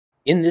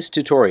In this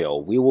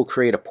tutorial, we will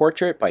create a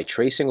portrait by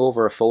tracing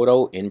over a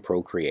photo in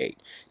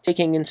Procreate,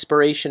 taking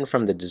inspiration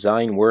from the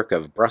design work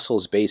of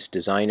Brussels-based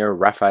designer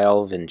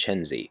Raphael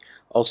Vincenzi,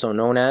 also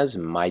known as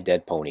My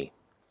Dead Pony.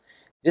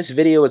 This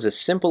video is a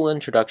simple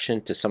introduction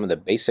to some of the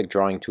basic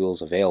drawing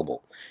tools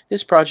available.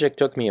 This project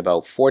took me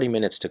about 40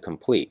 minutes to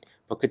complete,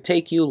 but could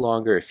take you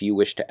longer if you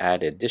wish to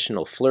add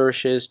additional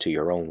flourishes to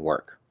your own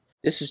work.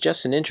 This is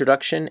just an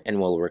introduction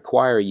and will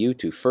require you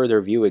to further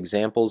view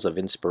examples of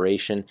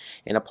inspiration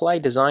and apply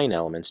design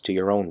elements to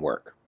your own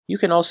work. You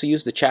can also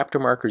use the chapter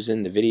markers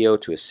in the video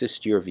to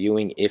assist your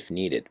viewing if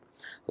needed.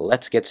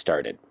 Let's get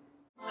started.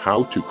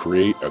 How to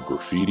create a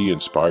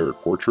graffiti-inspired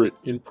portrait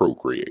in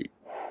Procreate.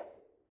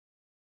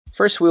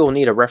 First, we will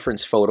need a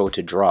reference photo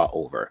to draw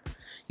over.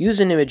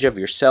 Use an image of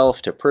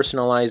yourself to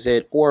personalize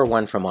it or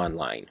one from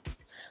online.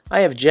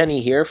 I have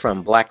Jenny here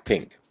from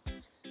Blackpink.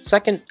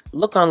 Second,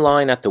 look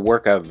online at the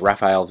work of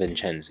Raphael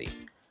Vincenzi.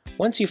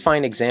 Once you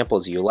find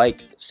examples you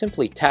like,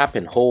 simply tap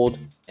and hold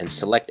and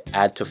select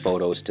Add to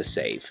Photos to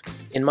save.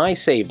 In my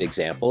saved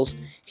examples,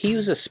 he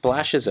uses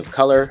splashes of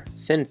color,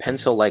 thin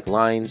pencil-like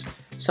lines,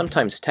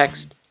 sometimes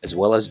text, as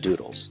well as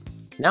doodles.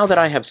 Now that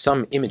I have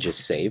some images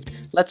saved,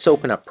 let's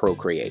open up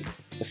Procreate.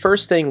 The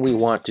first thing we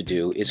want to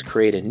do is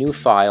create a new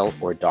file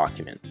or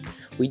document.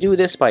 We do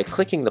this by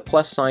clicking the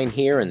plus sign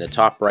here in the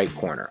top right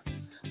corner.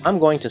 I'm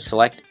going to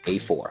select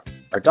A4.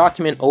 Our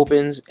document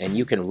opens and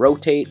you can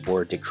rotate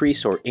or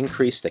decrease or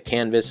increase the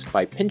canvas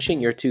by pinching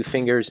your two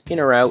fingers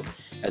in or out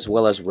as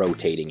well as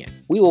rotating it.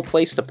 We will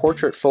place the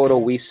portrait photo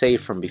we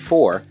saved from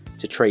before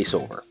to trace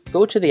over.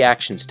 Go to the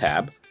Actions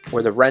tab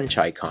or the wrench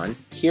icon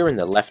here in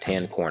the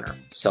left-hand corner.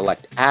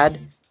 Select Add,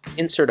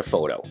 Insert a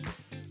Photo.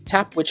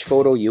 Tap which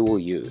photo you will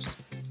use.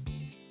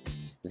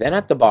 Then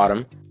at the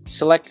bottom,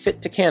 select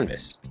Fit to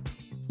Canvas.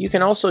 You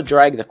can also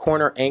drag the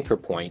corner anchor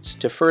points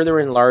to further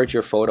enlarge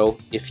your photo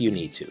if you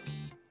need to.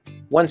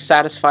 Once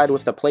satisfied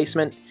with the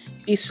placement,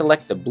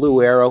 deselect the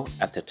blue arrow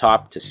at the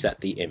top to set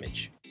the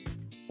image.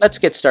 Let's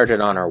get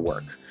started on our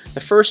work. The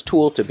first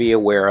tool to be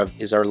aware of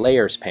is our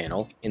Layers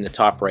panel in the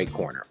top right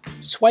corner.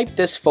 Swipe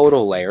this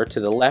photo layer to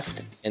the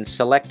left and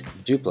select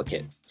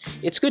Duplicate.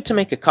 It's good to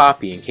make a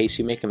copy in case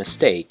you make a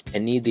mistake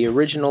and need the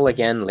original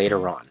again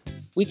later on.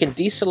 We can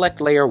deselect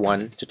Layer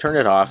 1 to turn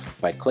it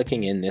off by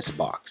clicking in this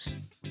box.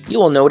 You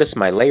will notice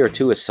my Layer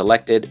 2 is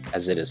selected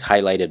as it is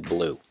highlighted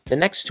blue. The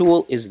next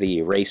tool is the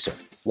Eraser.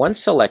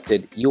 Once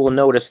selected, you will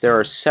notice there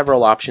are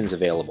several options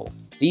available.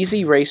 These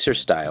eraser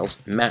styles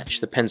match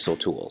the pencil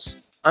tools.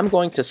 I'm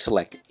going to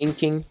select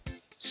Inking,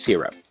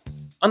 Syrup.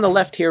 On the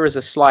left here is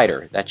a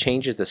slider that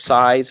changes the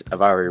size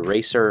of our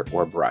eraser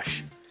or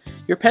brush.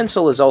 Your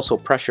pencil is also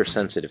pressure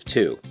sensitive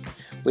too.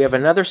 We have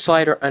another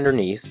slider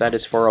underneath that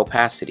is for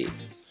opacity.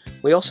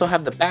 We also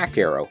have the back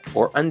arrow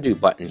or undo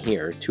button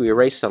here to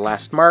erase the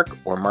last mark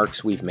or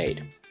marks we've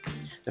made.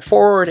 The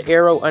forward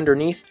arrow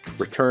underneath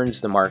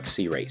returns the marks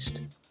erased.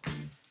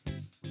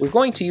 We're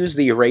going to use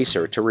the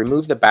eraser to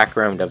remove the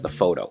background of the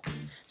photo.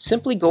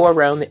 Simply go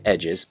around the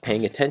edges,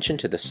 paying attention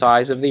to the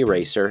size of the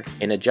eraser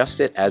and adjust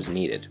it as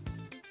needed.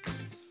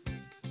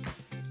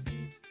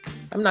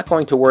 I'm not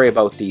going to worry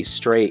about these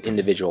stray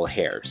individual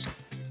hairs.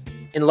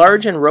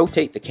 Enlarge and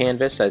rotate the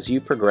canvas as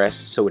you progress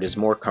so it is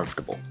more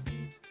comfortable.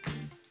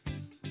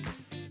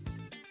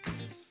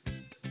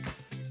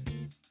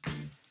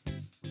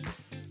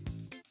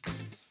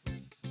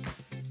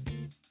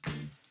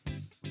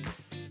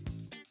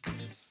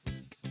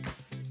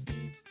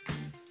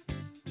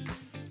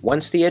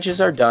 Once the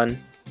edges are done,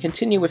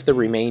 continue with the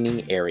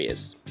remaining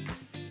areas.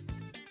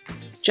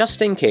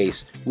 Just in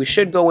case, we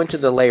should go into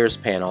the Layers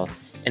panel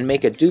and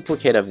make a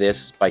duplicate of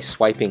this by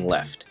swiping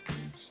left.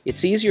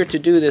 It's easier to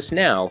do this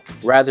now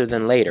rather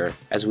than later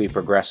as we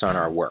progress on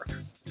our work.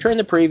 Turn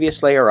the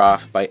previous layer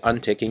off by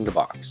unticking the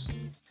box.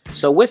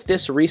 So with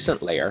this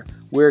recent layer,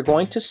 we're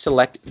going to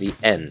select the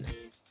end.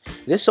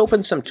 This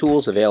opens some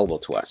tools available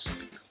to us.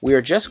 We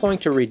are just going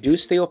to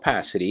reduce the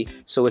opacity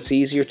so it's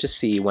easier to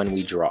see when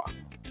we draw.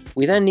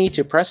 We then need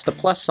to press the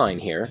plus sign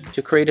here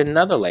to create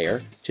another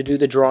layer to do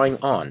the drawing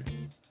on.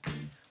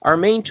 Our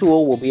main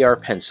tool will be our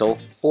pencil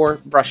or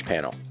brush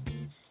panel.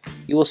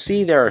 You will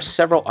see there are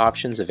several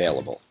options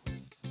available.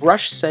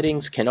 Brush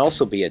settings can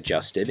also be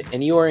adjusted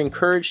and you are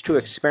encouraged to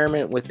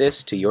experiment with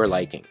this to your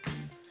liking.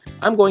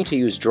 I'm going to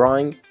use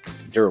Drawing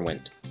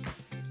Derwent.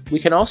 We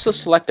can also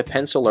select a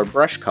pencil or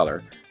brush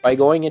color by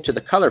going into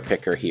the color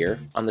picker here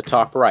on the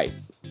top right.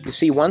 You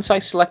see, once I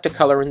select a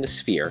color in the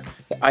sphere,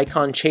 the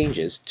icon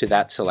changes to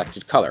that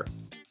selected color.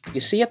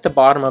 You see at the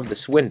bottom of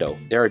this window,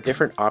 there are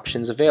different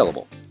options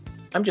available.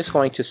 I'm just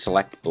going to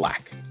select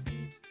black.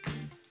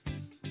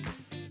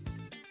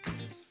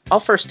 I'll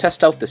first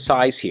test out the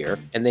size here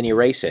and then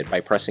erase it by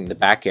pressing the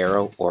back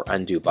arrow or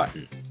undo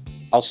button.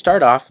 I'll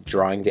start off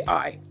drawing the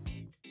eye.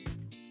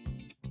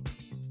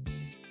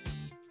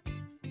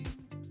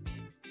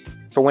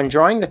 For when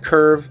drawing the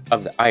curve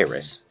of the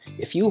iris,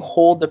 if you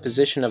hold the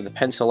position of the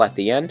pencil at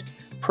the end,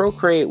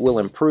 Procreate will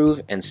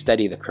improve and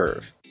steady the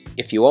curve.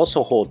 If you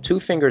also hold two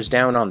fingers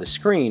down on the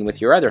screen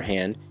with your other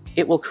hand,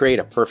 it will create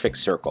a perfect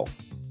circle.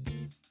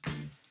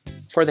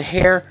 For the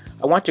hair,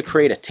 I want to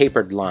create a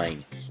tapered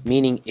line,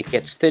 meaning it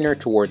gets thinner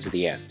towards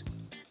the end.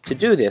 To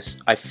do this,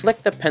 I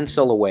flick the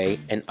pencil away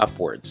and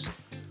upwards.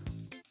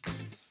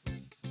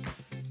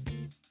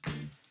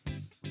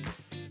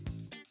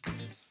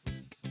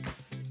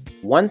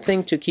 One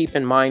thing to keep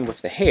in mind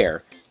with the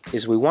hair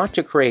is we want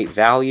to create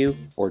value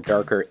or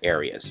darker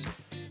areas.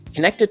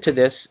 Connected to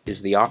this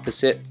is the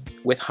opposite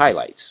with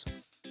highlights.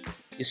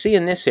 You see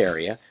in this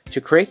area,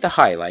 to create the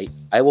highlight,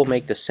 I will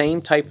make the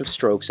same type of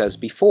strokes as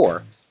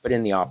before, but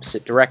in the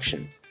opposite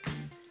direction.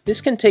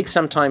 This can take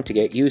some time to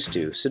get used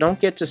to, so don't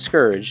get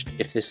discouraged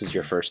if this is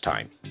your first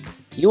time.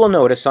 You will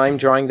notice I'm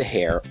drawing the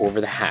hair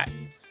over the hat.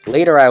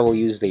 Later I will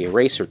use the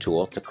eraser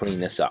tool to clean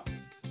this up.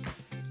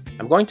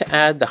 I'm going to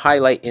add the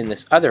highlight in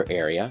this other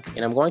area,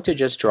 and I'm going to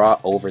just draw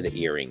over the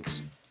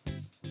earrings.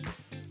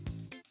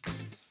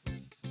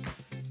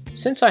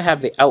 Since I have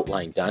the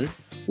outline done,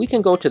 we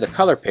can go to the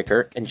color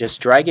picker and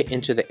just drag it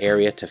into the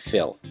area to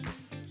fill.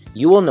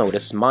 You will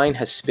notice mine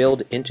has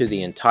spilled into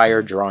the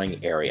entire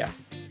drawing area.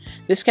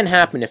 This can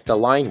happen if the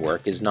line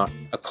work is not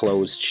a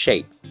closed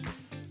shape.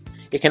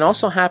 It can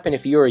also happen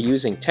if you are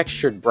using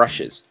textured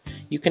brushes.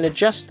 You can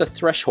adjust the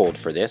threshold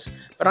for this,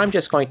 but I'm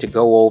just going to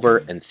go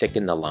over and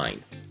thicken the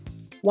line.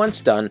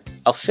 Once done,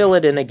 I'll fill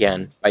it in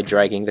again by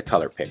dragging the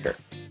color picker.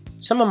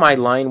 Some of my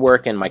line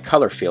work and my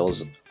color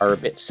fills are a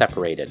bit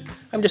separated.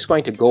 I'm just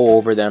going to go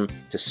over them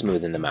to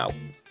smoothen them out.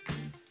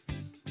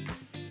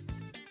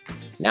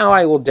 Now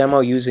I will demo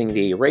using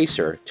the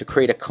eraser to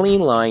create a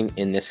clean line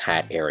in this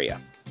hat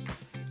area.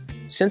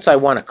 Since I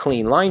want a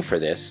clean line for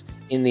this,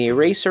 in the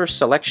eraser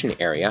selection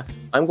area,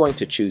 I'm going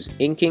to choose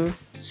Inking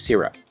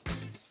Syrup.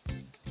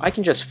 I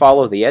can just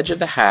follow the edge of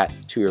the hat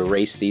to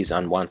erase these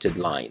unwanted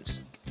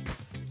lines.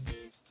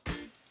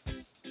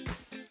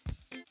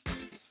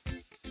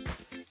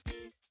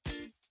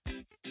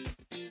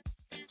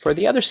 For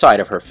the other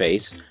side of her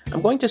face,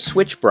 I'm going to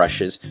switch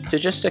brushes to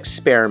just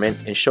experiment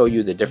and show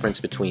you the difference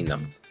between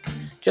them.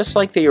 Just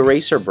like the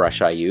eraser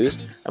brush I used,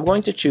 I'm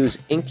going to choose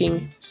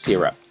Inking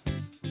Syrup.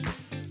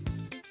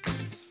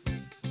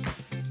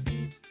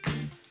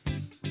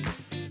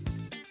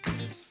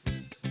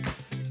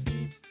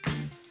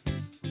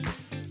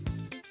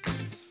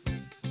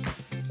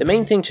 The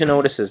main thing to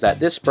notice is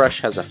that this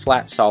brush has a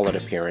flat solid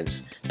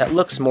appearance that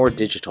looks more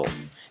digital,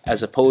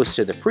 as opposed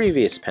to the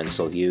previous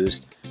pencil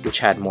used, which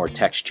had more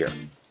texture.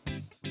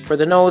 For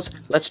the nose,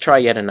 let's try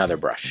yet another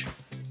brush.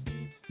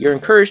 You're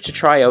encouraged to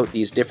try out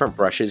these different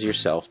brushes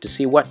yourself to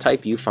see what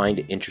type you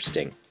find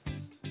interesting.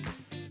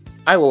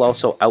 I will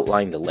also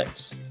outline the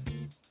lips.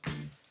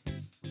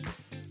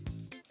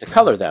 To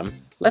color them,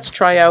 let's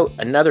try out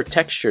another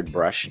textured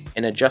brush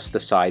and adjust the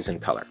size and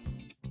color.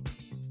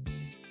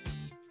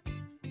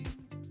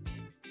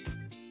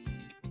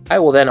 I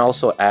will then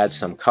also add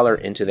some color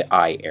into the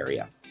eye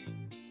area.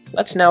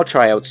 Let's now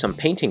try out some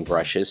painting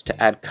brushes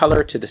to add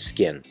color to the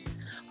skin.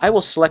 I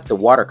will select the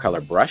watercolor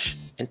brush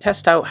and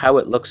test out how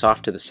it looks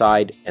off to the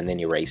side and then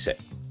erase it.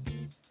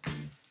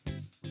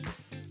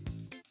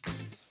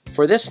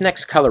 For this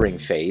next coloring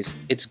phase,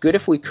 it's good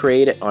if we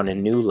create it on a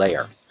new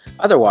layer.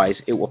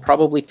 Otherwise, it will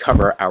probably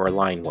cover our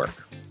line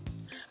work.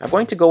 I'm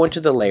going to go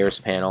into the Layers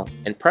panel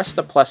and press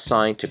the plus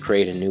sign to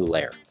create a new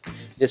layer.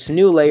 This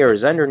new layer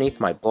is underneath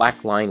my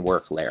black line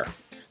work layer,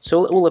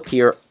 so it will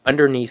appear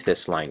underneath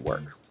this line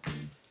work.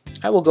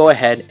 I will go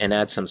ahead and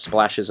add some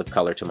splashes of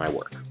color to my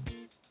work.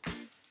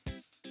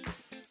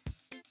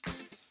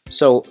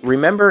 So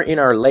remember in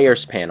our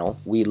Layers panel,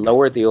 we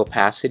lowered the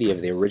opacity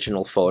of the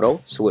original photo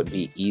so it would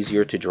be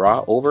easier to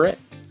draw over it.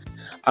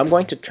 I'm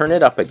going to turn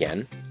it up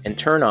again and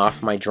turn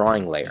off my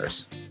drawing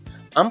layers.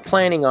 I'm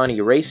planning on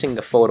erasing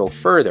the photo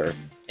further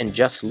and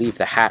just leave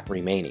the hat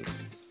remaining.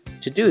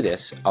 To do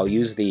this, I'll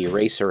use the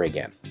eraser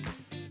again.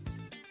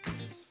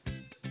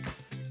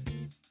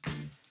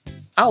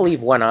 I'll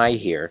leave one eye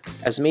here,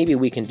 as maybe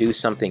we can do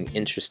something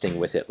interesting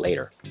with it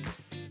later.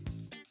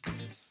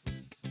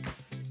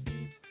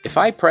 If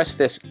I press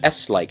this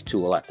S-like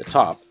tool at the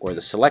top, or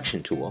the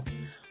selection tool,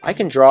 I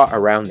can draw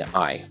around the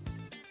eye.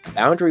 A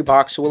boundary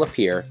box will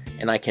appear,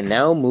 and I can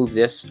now move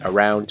this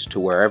around to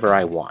wherever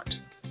I want.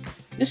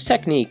 This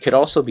technique could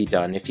also be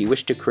done if you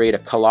wish to create a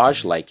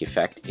collage-like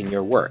effect in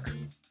your work.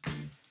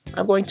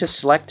 I'm going to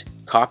select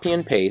Copy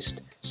and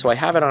Paste so I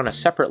have it on a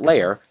separate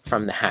layer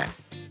from the hat.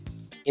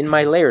 In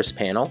my Layers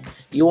panel,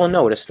 you will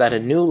notice that a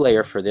new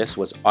layer for this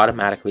was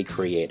automatically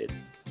created.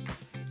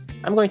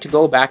 I'm going to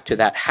go back to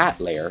that hat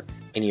layer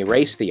and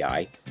erase the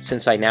eye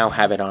since I now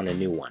have it on a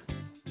new one.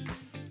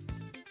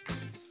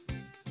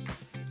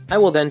 I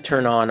will then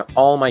turn on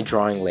all my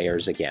drawing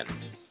layers again.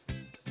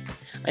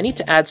 I need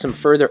to add some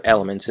further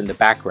elements in the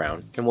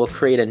background and will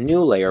create a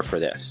new layer for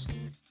this.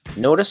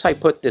 Notice I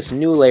put this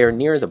new layer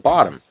near the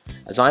bottom,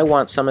 as I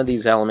want some of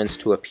these elements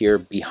to appear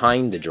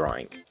behind the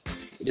drawing.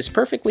 It is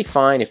perfectly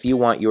fine if you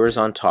want yours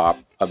on top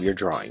of your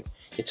drawing.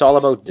 It's all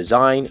about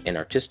design and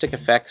artistic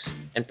effects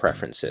and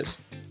preferences.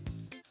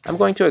 I'm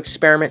going to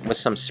experiment with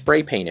some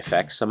spray paint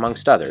effects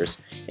amongst others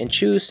and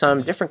choose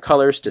some different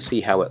colors to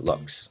see how it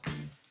looks.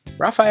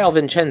 Raphael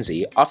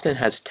Vincenzi often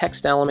has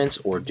text elements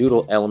or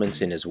doodle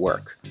elements in his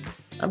work.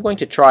 I'm going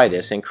to try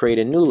this and create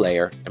a new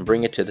layer and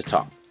bring it to the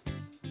top.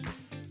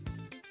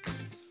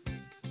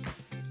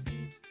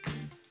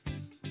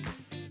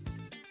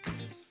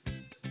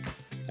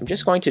 I'm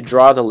just going to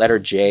draw the letter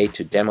J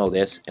to demo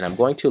this, and I'm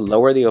going to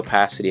lower the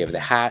opacity of the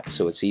hat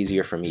so it's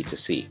easier for me to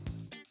see.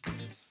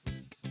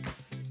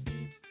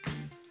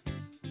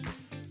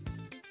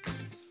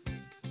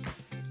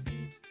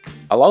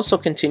 I'll also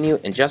continue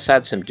and just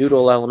add some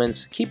doodle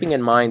elements, keeping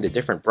in mind the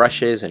different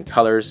brushes and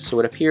colors so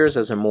it appears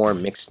as a more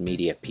mixed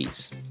media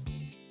piece.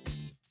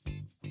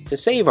 To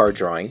save our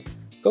drawing,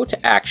 go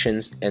to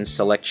Actions and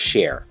select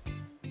Share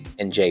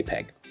and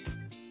JPEG.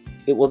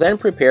 It will then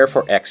prepare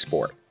for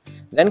export.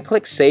 Then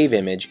click Save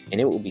Image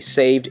and it will be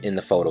saved in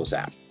the Photos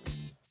app.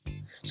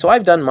 So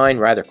I've done mine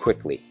rather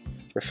quickly.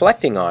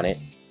 Reflecting on it,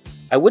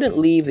 I wouldn't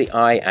leave the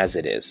eye as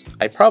it is.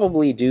 I'd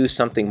probably do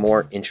something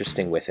more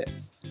interesting with it.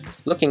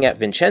 Looking at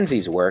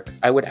Vincenzi's work,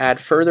 I would add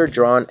further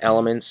drawn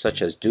elements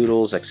such as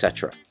doodles,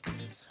 etc.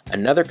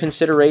 Another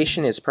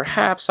consideration is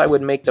perhaps I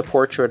would make the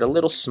portrait a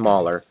little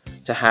smaller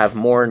to have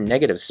more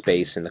negative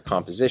space in the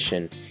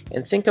composition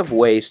and think of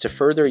ways to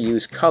further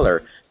use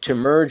color to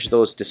merge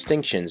those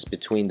distinctions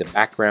between the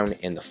background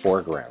and the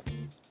foreground.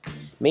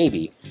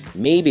 Maybe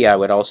I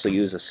would also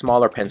use a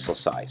smaller pencil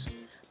size.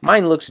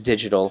 Mine looks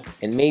digital,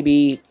 and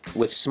maybe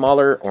with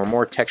smaller or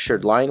more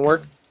textured line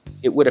work,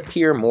 it would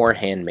appear more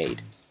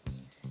handmade.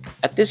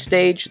 At this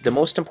stage, the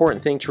most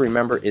important thing to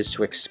remember is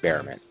to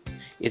experiment.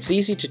 It's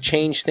easy to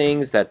change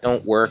things that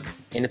don't work,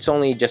 and it's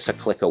only just a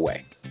click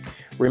away.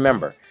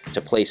 Remember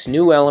to place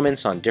new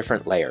elements on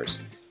different layers,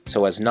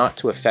 so as not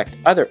to affect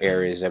other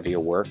areas of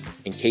your work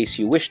in case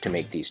you wish to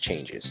make these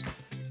changes.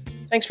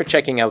 Thanks for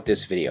checking out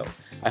this video.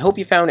 I hope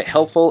you found it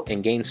helpful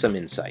and gained some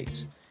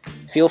insights.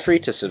 Feel free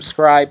to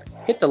subscribe,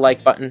 hit the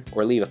like button,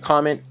 or leave a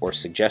comment or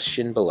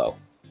suggestion below.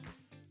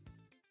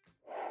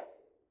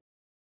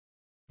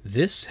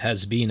 This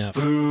has been a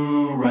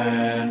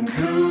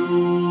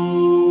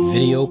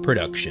video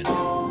production.